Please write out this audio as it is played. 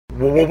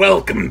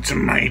Welcome to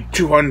my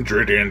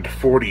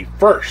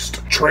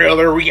 241st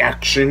trailer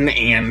reaction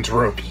and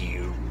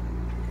review.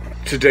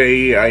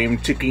 Today I am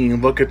taking a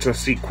look at a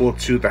sequel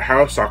to The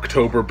House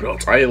October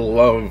Built. I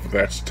love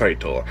that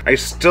title. I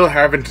still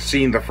haven't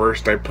seen the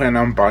first. I plan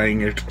on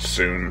buying it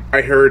soon.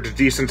 I heard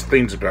decent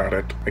things about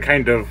it. I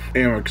kind of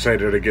am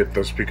excited to get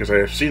this because I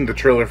have seen the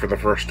trailer for the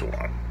first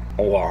one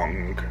a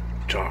long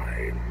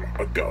time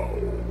ago.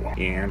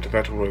 And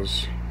that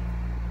was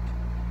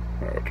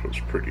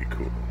pretty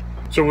cool.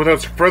 So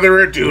without further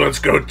ado, let's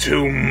go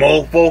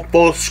to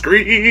full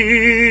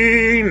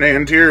screen,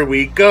 and here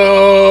we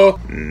go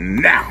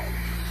now.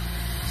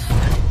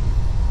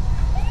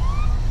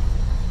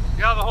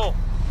 Get out of the hole.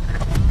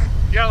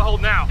 Get out of the hole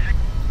now.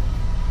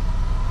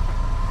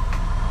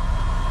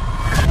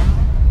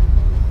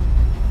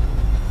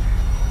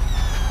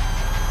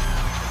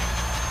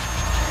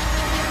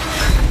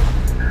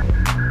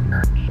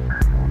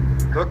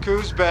 Look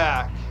who's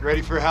back.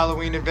 Ready for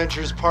Halloween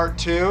Adventures Part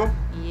 2?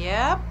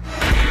 Yep.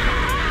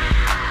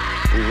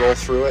 We roll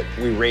through it,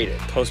 we rate it.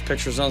 Post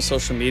pictures on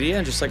social media,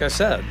 and just like I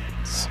said,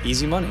 it's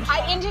easy money.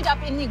 I ended up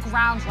in the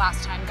ground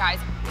last time, guys.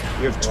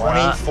 We have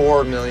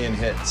 24 million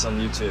hits on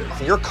YouTube.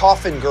 Your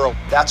coffin girl,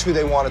 that's who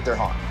they want at their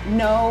haunt.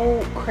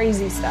 No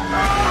crazy stuff.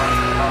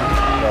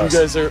 You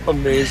guys are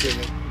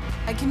amazing.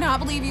 I cannot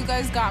believe you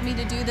guys got me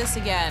to do this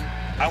again.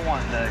 I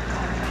want the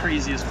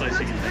craziest place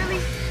you can think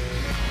of.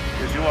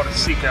 Because you want to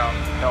seek out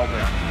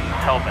Hellbent.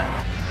 Hellbent.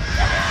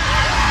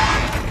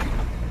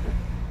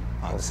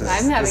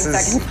 I'm having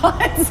second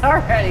thoughts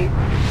already.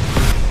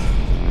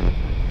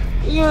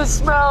 You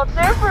smell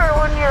different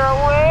when you're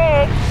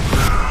awake.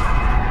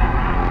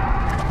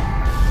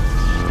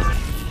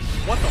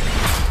 What the?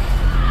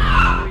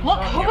 Look,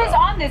 who is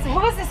on this?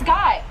 Who is this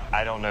guy?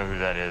 I don't know who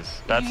that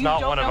is. That's You not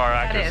don't one of know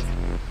our who that actors. is.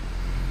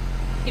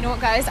 You know what,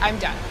 guys? I'm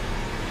done.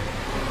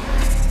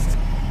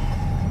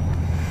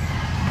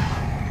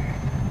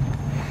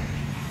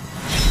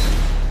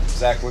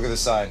 Zach, look at the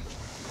sign.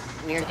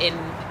 We're in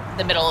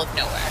the middle of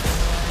nowhere.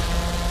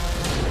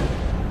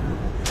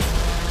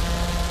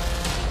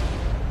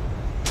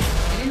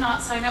 I did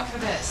not sign up for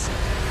this.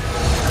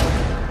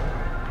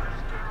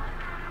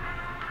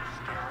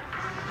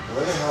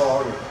 Where the hell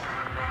are we?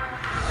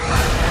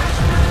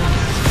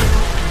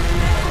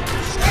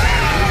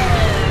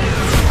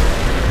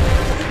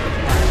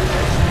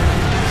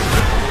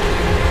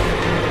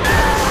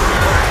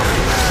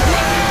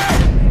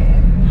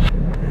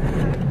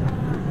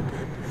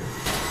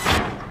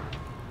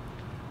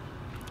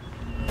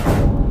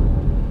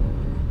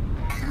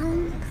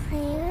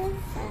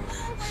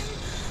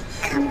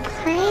 Come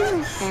play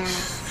with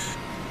us.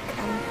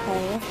 Come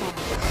play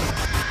with us.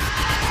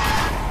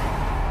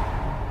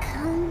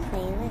 Come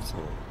play with us.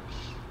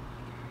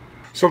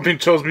 Something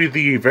tells me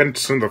the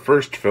events in the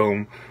first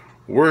film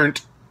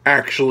weren't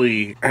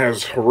actually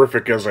as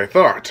horrific as I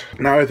thought.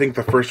 Now I think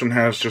the first one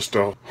has just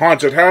a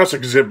haunted house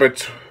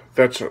exhibit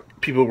that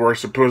people were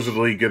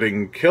supposedly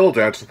getting killed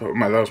at. That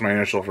was my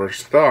initial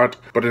first thought,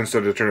 but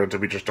instead it turned out to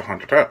be just a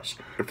haunted house.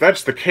 If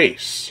that's the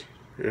case,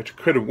 it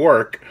could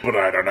work, but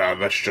I don't know,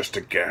 that's just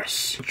a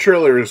guess. The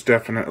trailer is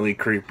definitely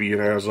creepy. It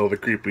has all the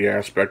creepy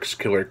aspects,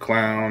 killer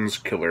clowns,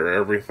 killer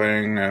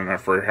everything,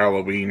 and for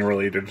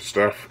Halloween-related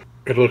stuff.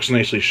 It looks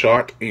nicely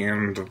shot,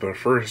 and the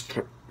first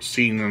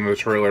scene in the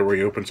trailer where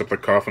he opens up the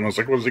coffin, I was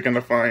like, what's he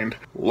gonna find?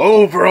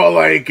 Overall,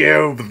 I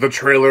give the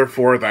trailer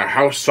for The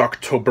House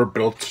October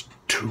Built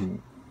 2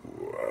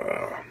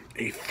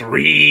 a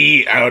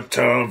 3 out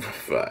of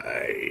 5.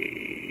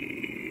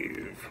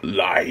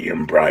 I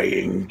am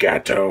Brian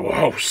Gatto,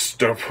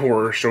 host of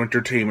Horror Show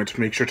Entertainment.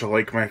 Make sure to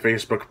like my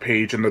Facebook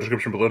page in the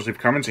description below to leave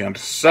comments and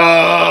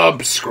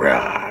subscribe.